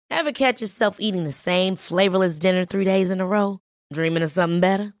Ever catch yourself eating the same flavorless dinner 3 days in a row? Dreaming of something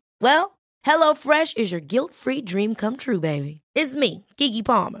better? Well, HelloFresh is your guilt-free dream come true, baby. It's me, Keke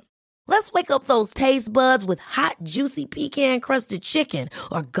Palmer. Let's wake up those taste buds with hot, juicy pecan-crusted chicken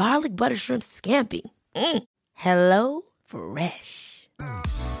or garlic butter shrimp scampi. Hello Fresh.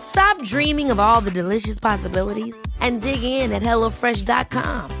 Stop dreaming of all the delicious possibilities and dig in at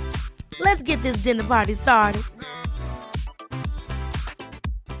HelloFresh.com. Let's get this dinner party started.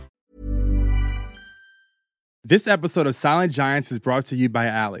 This episode of Silent Giants is brought to you by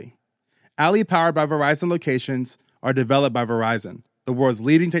Ally. Ally, powered by Verizon locations, are developed by Verizon, the world's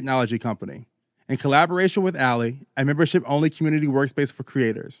leading technology company. In collaboration with Ally, a membership-only community workspace for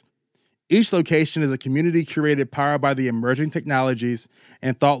creators. Each location is a community curated powered by the emerging technologies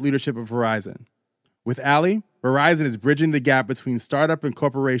and thought leadership of Verizon. With Ally, Verizon is bridging the gap between startup and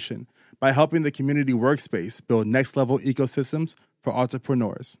corporation by helping the community workspace build next-level ecosystems for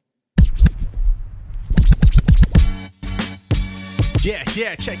entrepreneurs.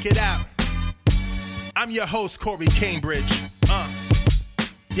 Yeah, check it out. I'm your host, Corey Cambridge.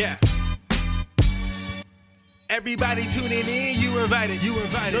 Yeah. Everybody tuning in, you invited.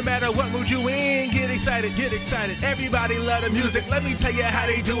 No matter what mood you in, get excited. Everybody love the music, let me tell you how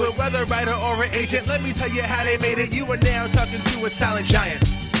they do it. Whether writer or an agent, let me tell you how they made it. You are now talking to a silent giant.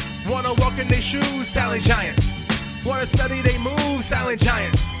 Wanna walk in their shoes, silent giants. Wanna study they moves, silent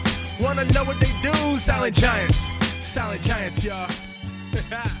giants. Wanna know what they do, silent giants. Silent giants, y'all.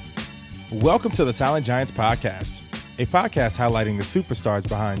 Welcome to the Silent Giants Podcast, a podcast highlighting the superstars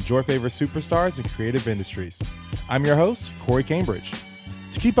behind your favorite superstars in creative industries. I'm your host, Corey Cambridge.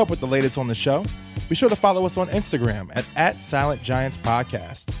 To keep up with the latest on the show, be sure to follow us on Instagram at Silent Giants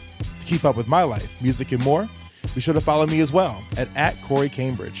Podcast. To keep up with my life, music, and more, be sure to follow me as well at Corey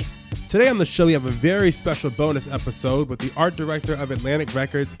Cambridge. Today on the show, we have a very special bonus episode with the art director of Atlantic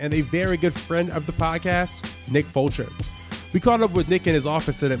Records and a very good friend of the podcast, Nick Fulcher. We caught up with Nick in his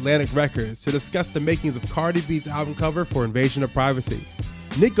office at Atlantic Records to discuss the makings of Cardi B's album cover for Invasion of Privacy.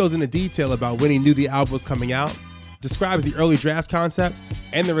 Nick goes into detail about when he knew the album was coming out, describes the early draft concepts,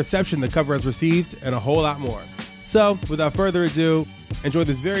 and the reception the cover has received, and a whole lot more. So, without further ado, enjoy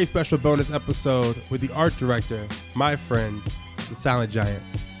this very special bonus episode with the art director, my friend, the silent giant,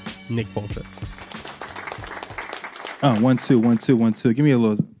 Nick Fulcher. 1 2 1 2 1 2. Give me a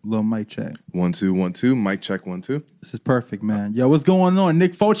little mic check. 1 2 1 2. Mic check 1 2. This is perfect, man. Yo, what's going on?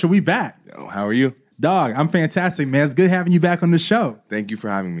 Nick Fulcher, we back. Yo, how are you? Dog, I'm fantastic, man. It's good having you back on the show. Thank you for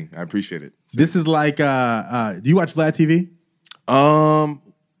having me. I appreciate it. This is like, do you watch Vlad TV?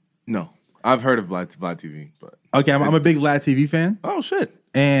 No. I've heard of Vlad TV, but okay, I'm a big Vlad TV fan. Oh shit.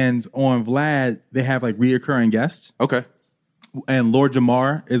 And on Vlad, they have like reoccurring guests. Okay. And Lord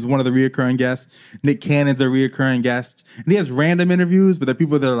Jamar is one of the reoccurring guests. Nick Cannon's a reoccurring guest. And he has random interviews, but they're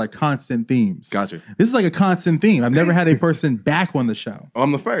people that are like constant themes. Gotcha. This is like a constant theme. I've never had a person back on the show. Oh,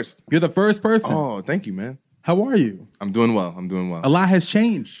 I'm the first. You're the first person. Oh, thank you, man. How are you? I'm doing well. A lot has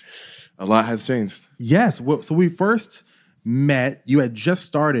changed. A lot has changed. Yes. Well, so we first met, you had just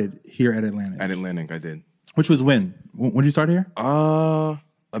started here at Atlantic. At Atlantic, I did. Which was when? When did you start here?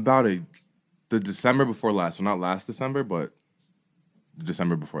 About the December before last. So not last December, but the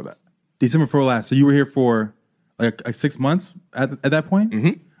December before that. December before last. So you were here for like 6 months at that point?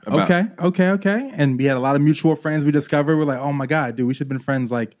 Mm-hmm. Okay. And we had a lot of mutual friends we discovered. We're like, oh my God, dude, we should have been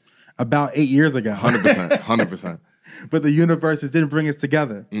friends like about 8 years ago. 100%. But the universe just didn't bring us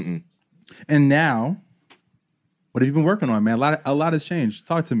together. Mm-mm. And now, what have you been working on, man? A lot has changed.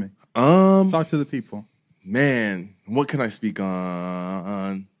 Talk to me. Talk to the people. Man, what can I speak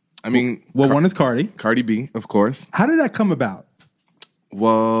on? I mean... one is Cardi. Cardi B, of course. How did that come about?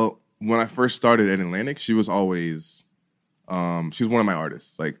 Well, when I first started at Atlantic, she was always... she was one of my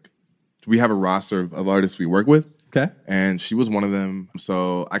artists. Like, we have a roster of artists we work with. Okay. And she was one of them.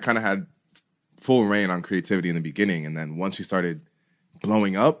 So I kind of had full reign on creativity in the beginning. And then once she started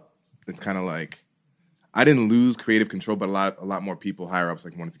blowing up, it's kind of like... I didn't lose creative control, but a lot more people, higher ups,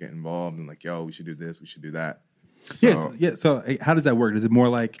 like wanted to get involved and like, yo, we should do this, we should do that. So, yeah. So how does that work? Is it more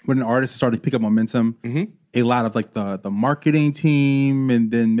like when an artist started to pick up momentum, a lot of like the marketing team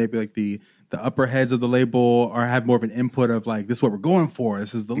and then maybe like the upper heads of the label or have more of an input of like, this is what we're going for.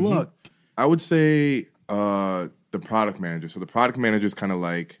 This is the look. I would say the product manager. So the product manager is kind of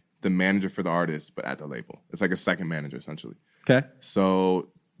like the manager for the artist, but at the label. It's like a second manager essentially. Okay.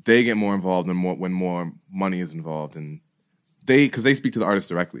 So they get more involved when more money is involved, and because they speak to the artist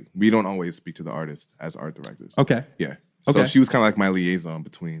directly. We don't always speak to the artist as art directors. Okay. Yeah. So she was kind of like my liaison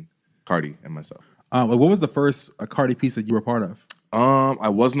between Cardi and myself. What was the first Cardi piece that you were a part of? I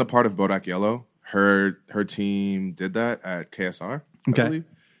wasn't a part of Bodak Yellow. Her team did that at KSR, I believe.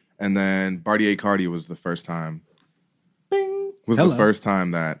 And then Bartier Cardi was the first time. Hello. The first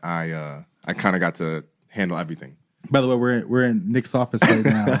time that I kind of got to handle everything. By the way, we're in Nick's office right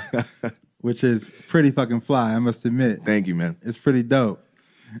now, which is pretty fucking fly, I must admit. Thank you, man. It's pretty dope.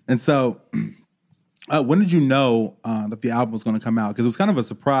 And so, when did you know that the album was going to come out? Because it was kind of a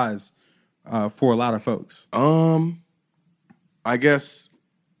surprise for a lot of folks. I guess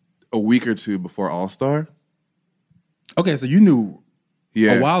a week or two before All-Star. Okay, so you knew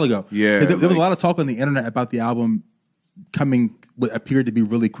a while ago. Yeah. There was a lot of talk on the internet about the album coming what appeared to be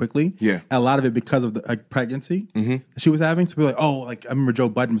really quickly. Yeah. And a lot of it because of the pregnancy she was having. So people were like, oh, like I remember Joe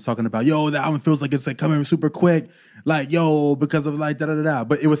Budden was talking about, yo, the album feels like it's like coming super quick. Like, yo, because of like da-da-da-da.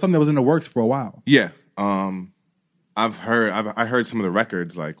 But it was something that was in the works for a while. Yeah. I heard some of the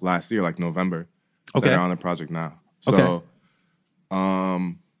records like last year, like November, that are on the project now. So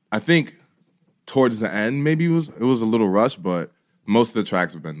I think towards the end maybe it was a little rushed, but most of the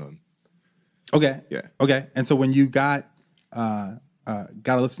tracks have been done. Okay. Yeah. Okay. And so when you got to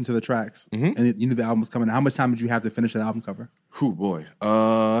listen to the tracks and you knew the album was coming, how much time did you have to finish that album cover? Whew, boy.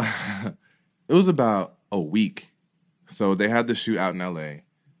 It was about a week. So they had the shoot out in LA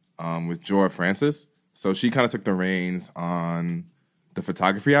with Jorah Francis. So she kind of took the reins on the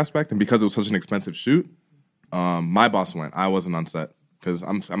photography aspect. And because it was such an expensive shoot, my boss went. I wasn't on set because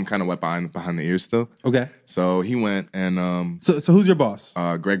I'm kind of wet behind the ears still. Okay. So he went and... So who's your boss?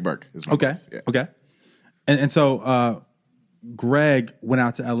 Greg Burke is my boss. Yeah. Okay. And so Greg went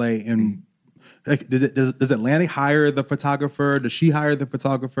out to LA and like, does Atlantic hire the photographer? Does she hire the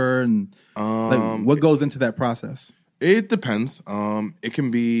photographer? And like, what goes into that process? It depends. It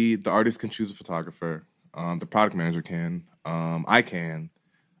can be the artist can choose a photographer. The product manager can. I can.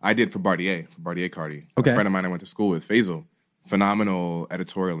 I did for Bartier Cardi. Okay. A friend of mine I went to school with, Faisal, phenomenal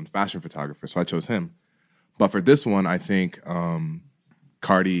editorial and fashion photographer. So I chose him. But for this one, I think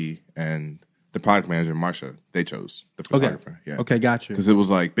Cardi and the product manager, Marsha, they chose the photographer. Okay. Yeah. Okay, got you. Because it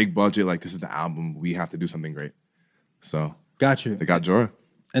was like big budget, like this is the album, we have to do something great. So got you. they got Jorah.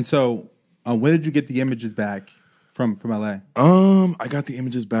 And so when did you get the images back from LA? I got the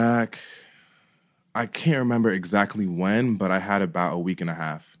images back. I can't remember exactly when, but I had about a week and a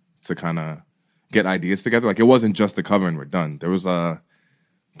half to kind of get ideas together. Like it wasn't just the cover and we're done. There was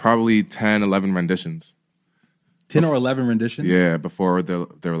probably 10, 11 renditions. 10 or 11 renditions? Yeah, before they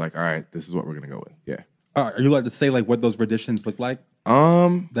were like, all right, this is what we're going to go with. Yeah. Are you allowed to say like what those renditions look like?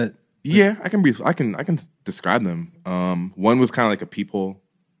 Yeah, I can describe them. One was kind of like a peephole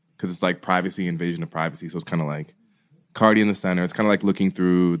because it's like privacy, invasion of privacy. So it's kind of like Cardi in the center. It's kind of like looking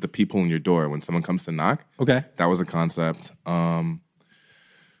through the peephole in your door when someone comes to knock. Okay. That was a concept.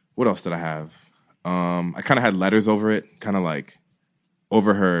 What else did I have? I kind of had letters over it, kind of like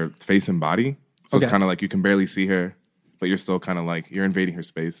over her face and body. So it's kind of like you can barely see her, but you're still kind of like you're invading her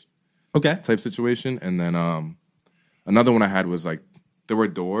space. Okay. Type situation. And then another one I had was like there were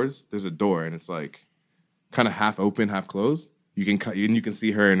doors. There's a door and it's like kind of half open, half closed. You can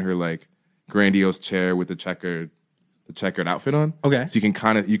see her in her like grandiose chair with the checkered outfit on. Okay. So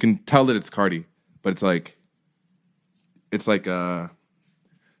you can tell that it's Cardi, but it's like what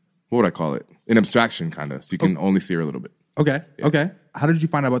would I call it? An abstraction kind of. So you can only see her a little bit. Okay. Yeah. Okay. How did you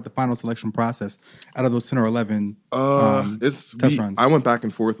find out about the final selection process out of those 10 or 11 test runs? I went back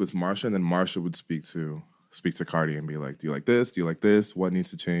and forth with Marsha, and then Marsha would speak to Cardi and be like, "Do you like this? Do you like this? What needs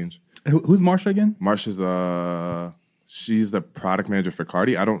to change?" Who's Marsha again? Marsha's she's the product manager for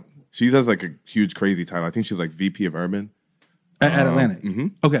Cardi. She has like a huge crazy title. I think she's like VP of Urban at Atlantic. Mm-hmm.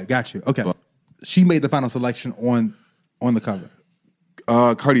 Okay, got you. Okay, she made the final selection on the cover.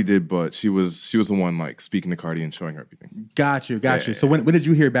 Cardi did, but she was the one like speaking to Cardi and showing her everything. Got you. So when did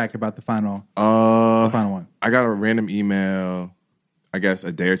you hear back about the final? The final one. I got a random email, I guess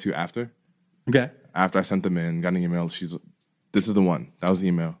a day or two after. Okay. After I sent them in, got an email. This is the one. That was the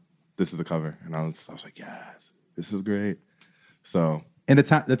email. This is the cover, and I was like, yes, this is great. So. And the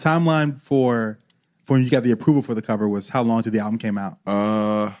timeline for when you got the approval for the cover was how long till the album came out?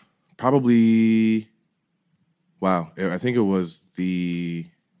 Probably. Wow, I think it was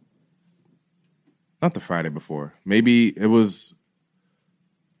not the Friday before. Maybe it was,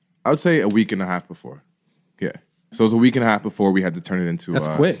 I would say a week and a half before. Yeah. So it was a week and a half before we had to turn it into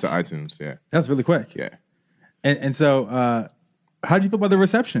quick. to iTunes. Yeah. That's really quick. Yeah. And so how did you feel about the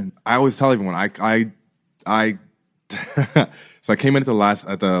reception? I always tell everyone, I so I came in at the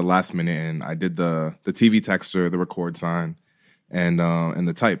last minute and I did the TV texture, the record sign, and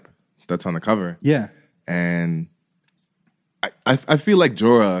the type that's on the cover. Yeah. And I feel like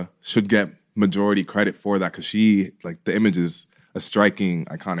Jorah should get majority credit for that because she, like, the image is a striking,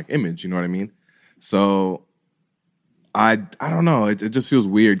 iconic image. You know what I mean? So I don't know. It just feels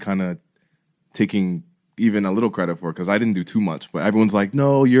weird kind of taking even a little credit for it because I didn't do too much. But everyone's like,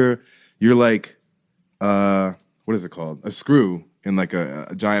 no, you're like, what is it called? A screw in like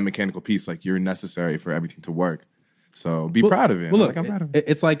a giant mechanical piece. Like you're necessary for everything to work. So be proud of it. Well, look, I'm proud of it.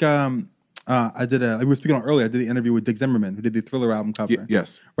 It's like I did like we were speaking on earlier. I did the interview with Dick Zimmerman, who did the Thriller album cover.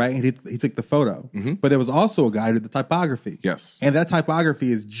 Yes. Right, and he took the photo. But there was also a guy who did the typography. Yes. And that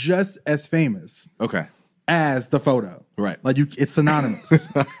typography is just as famous Okay. as the photo. Right. Like it's synonymous.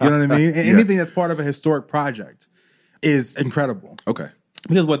 You know what I mean? And anything that's part of a historic project is incredible. Okay.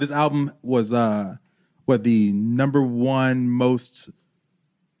 Because this album was the #1 most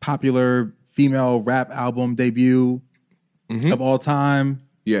popular female rap album debut of all time.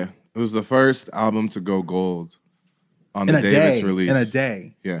 Yeah. It was the first album to go gold on the In a day of its day. release. In a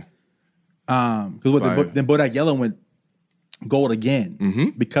day. Yeah. Because then Bodak Yellow went gold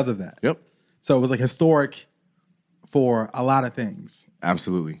again because of that. Yep. So it was like historic for a lot of things.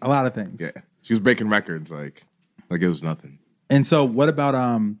 Absolutely. A lot of things. Yeah. She was breaking records like it was nothing. And so what about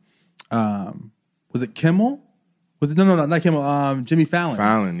was it Kimmel? Was it no, not Kimmel, Jimmy Fallon.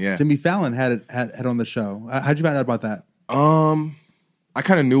 Fallon, yeah. Jimmy Fallon had it on the show. How'd you find out about that? I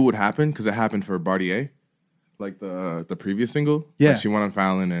kind of knew what happened because it happened for Bartier, like the previous single. Yeah. Like she went on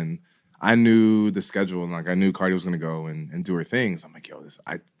Fallon, and I knew the schedule, and like I knew Cardi was gonna go and do her thing. So I'm like, yo,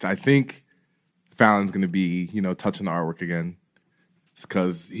 I think Fallon's gonna be touching the artwork again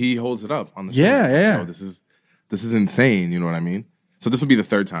because he holds it up on the show. Yeah. Yo, this is insane. You know what I mean? So this will be the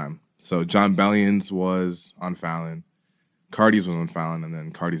third time. So John Bellion's was on Fallon, Cardi's was on Fallon, and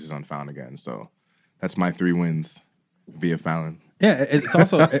then Cardi's is on Fallon again. So that's my 3 wins via Fallon. Yeah, it's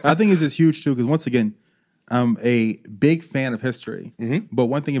also I think it's just huge too because once again, I'm a big fan of history. But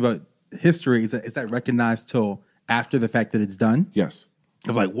one thing about history is that it's not recognized till after the fact that it's done. Yes. I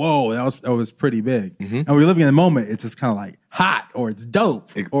was like, whoa, that was pretty big. And we're living in a moment. It's just kind of like hot, or it's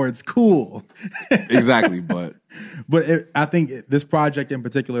dope, or it's cool. Exactly, but I think this project in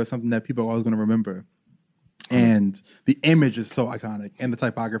particular is something that people are always going to remember. And the image is so iconic, and the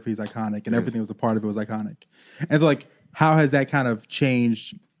typography is iconic, and everything that was a part of it was iconic. And so, like, how has that kind of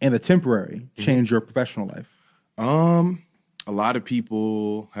changed in the temporary, changed your professional life? a lot of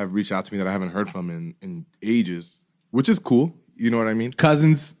people have reached out to me that I haven't heard from in ages, which is cool. You know what I mean?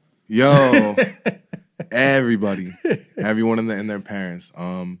 Cousins. Yo, everybody, everyone and their parents.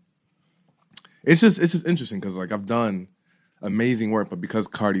 It's just interesting because like I've done amazing work, but because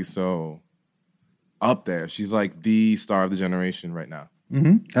Cardi's so up there, she's like the star of the generation right now.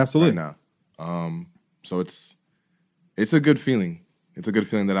 Mm-hmm. Absolutely. Right now. So it's a good feeling. It's a good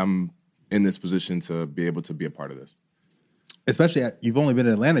feeling that I'm in this position to be able to be a part of this. Especially you've only been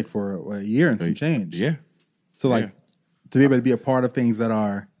in Atlantic for a year and some change. Yeah. So like to be able to be a part of things that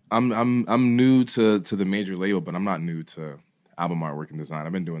are. I'm new to the major label, but I'm not new to album artwork and design.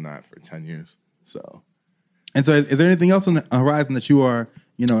 I've been doing that for 10 years. So. And so is there anything else on the horizon that you are,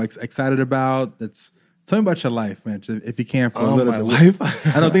 excited about? Tell me about your life, man, if you can for a little bit. Life?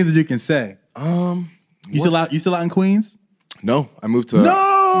 I know things that you can say. You still out in Queens? No, I moved to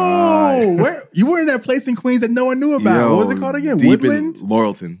Where you were in that place in Queens that no one knew about. Yo, what was it called again? Deep Woodland? in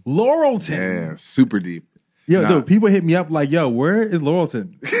Laurelton. Laurelton. Yeah, super deep. Yo, dude, people hit me up like, yo, where is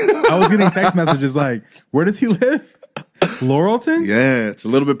Laurelton? I was getting text messages like, where does he live? Laurelton? Yeah, it's a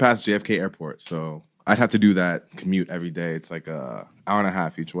little bit past JFK Airport, so I'd have to do that commute every day. It's like an hour and a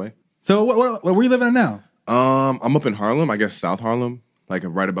half each way. So where are you living at now? I'm up in Harlem, I guess South Harlem, like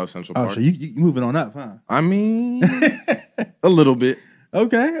right above Central Park. Oh, so you moving on up, huh? I mean, a little bit.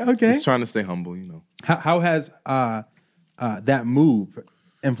 Okay. Just trying to stay humble, How has that move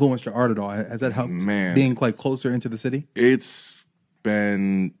influenced your art at all? Has that helped being like closer into the city? It's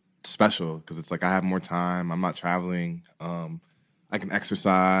been special because it's like I have more time. I'm not traveling. I can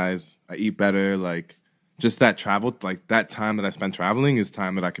exercise. I eat better. Like just that travel, like that time that I spend traveling is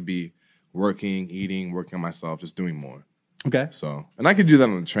time that I could be working, eating, working on myself, just doing more. Okay. So, and I could do that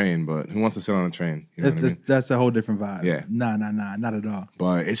on the train, but who wants to sit on a train? You know what I mean? That's a whole different vibe. Yeah. Nah, not at all.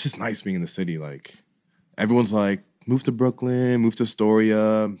 But it's just nice being in the city. Like everyone's like, move to Brooklyn, move to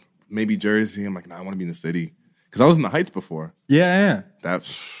Astoria, maybe Jersey. I'm like, nah, I want to be in the city. Because I was in the Heights before. Yeah.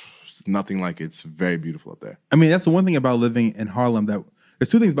 That's nothing like it. It's very beautiful up there. I mean, that's the one thing about living in Harlem there's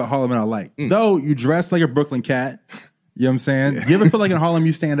two things about Harlem that I like. Though you dress like a Brooklyn cat, you know what I'm saying? Yeah. You ever feel like in Harlem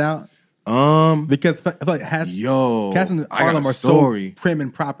you stand out? Because I feel like cats in Harlem are so prim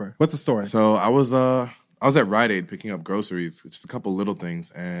and proper. What's the story? So I was at Rite Aid picking up groceries, just a couple little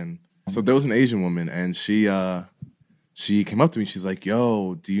things, and so there was an Asian woman, and she came up to me. She's like,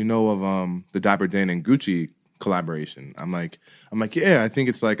 "Yo, do you know of the Dapper Dan and Gucci collaboration?" I'm like, yeah, I think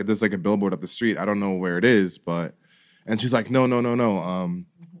it's like there's like a billboard up the street. I don't know where it is, but And she's like, no.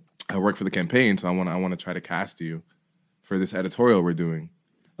 I work for the campaign, so I want to try to cast you for this editorial we're doing.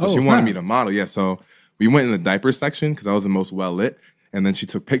 So she wanted me to model. Yeah, so we went in the diaper section because I was the most well lit, and then she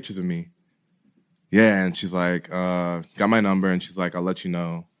took pictures of me. Yeah, and she's like, got my number, and she's like, I'll let you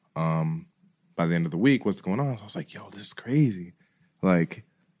know by the end of the week what's going on. So I was like, yo, this is crazy. Like,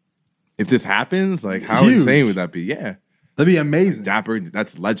 if this happens, like, how insane would that be? Yeah. That'd be amazing. Dapper,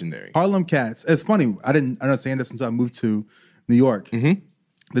 that's legendary. Harlem Cats. It's funny. I didn't understand this until I moved to New York. Mm-hmm.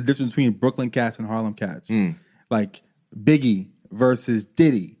 The difference between Brooklyn Cats and Harlem Cats. Like Biggie versus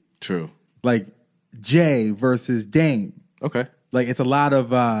Diddy. True. Like Jay versus Dame. Okay. Like it's a lot of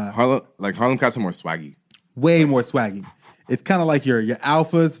Harlem Cats are more swaggy. Way more swaggy. It's kind of like your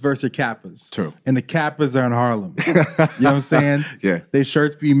alphas versus your kappas. True. And the kappas are in Harlem. You know what I'm saying? Yeah. Their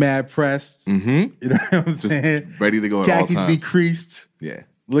shirts be mad pressed. Mm-hmm. You know what I'm saying? Ready to go at all Khakis times. be creased. Yeah.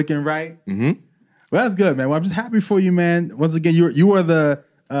 Looking right. Mm-hmm. Well, that's good, man. Well, I'm just happy for you, man. Once again, you are the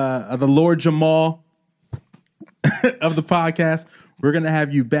Lord Jamal of the podcast. We're gonna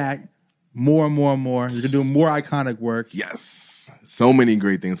have you back more and more and more. You're gonna do more iconic work. Yes. So many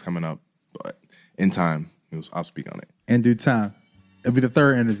great things coming up, but in time, I'll speak on it. In due time. It'll be the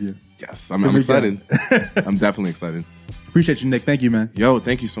third interview. Yes, I'm excited. I'm definitely excited. Appreciate you, Nick. Thank you, man. Yo,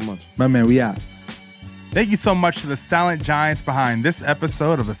 thank you so much. My man, we out. Thank you so much to the Silent Giants behind this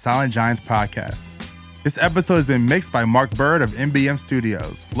episode of the Silent Giants podcast. This episode has been mixed by Mark Bird of MBM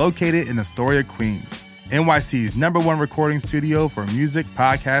Studios, located in Astoria, Queens, NYC's #1 recording studio for music,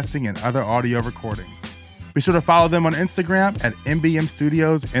 podcasting, and other audio recordings. Be sure to follow them on Instagram at MBM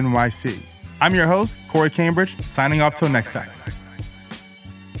Studios NYC. I'm your host, Corey Cambridge, signing off till next time.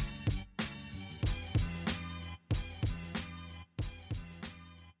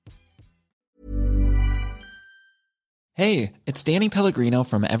 Hey, it's Danny Pellegrino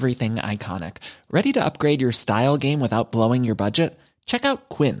from Everything Iconic. Ready to upgrade your style game without blowing your budget? Check out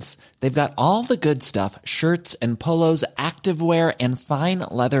Quince. They've got all the good stuff, shirts and polos, activewear, and fine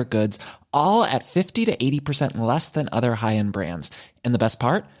leather goods, all at 50 to 80% less than other high-end brands. And the best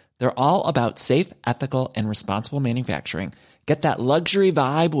part? They're all about safe, ethical, and responsible manufacturing. Get that luxury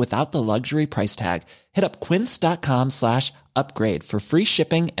vibe without the luxury price tag. Hit up quince.com/upgrade for free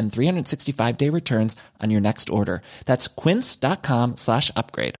shipping and 365-day returns on your next order. That's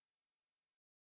quince.com/upgrade.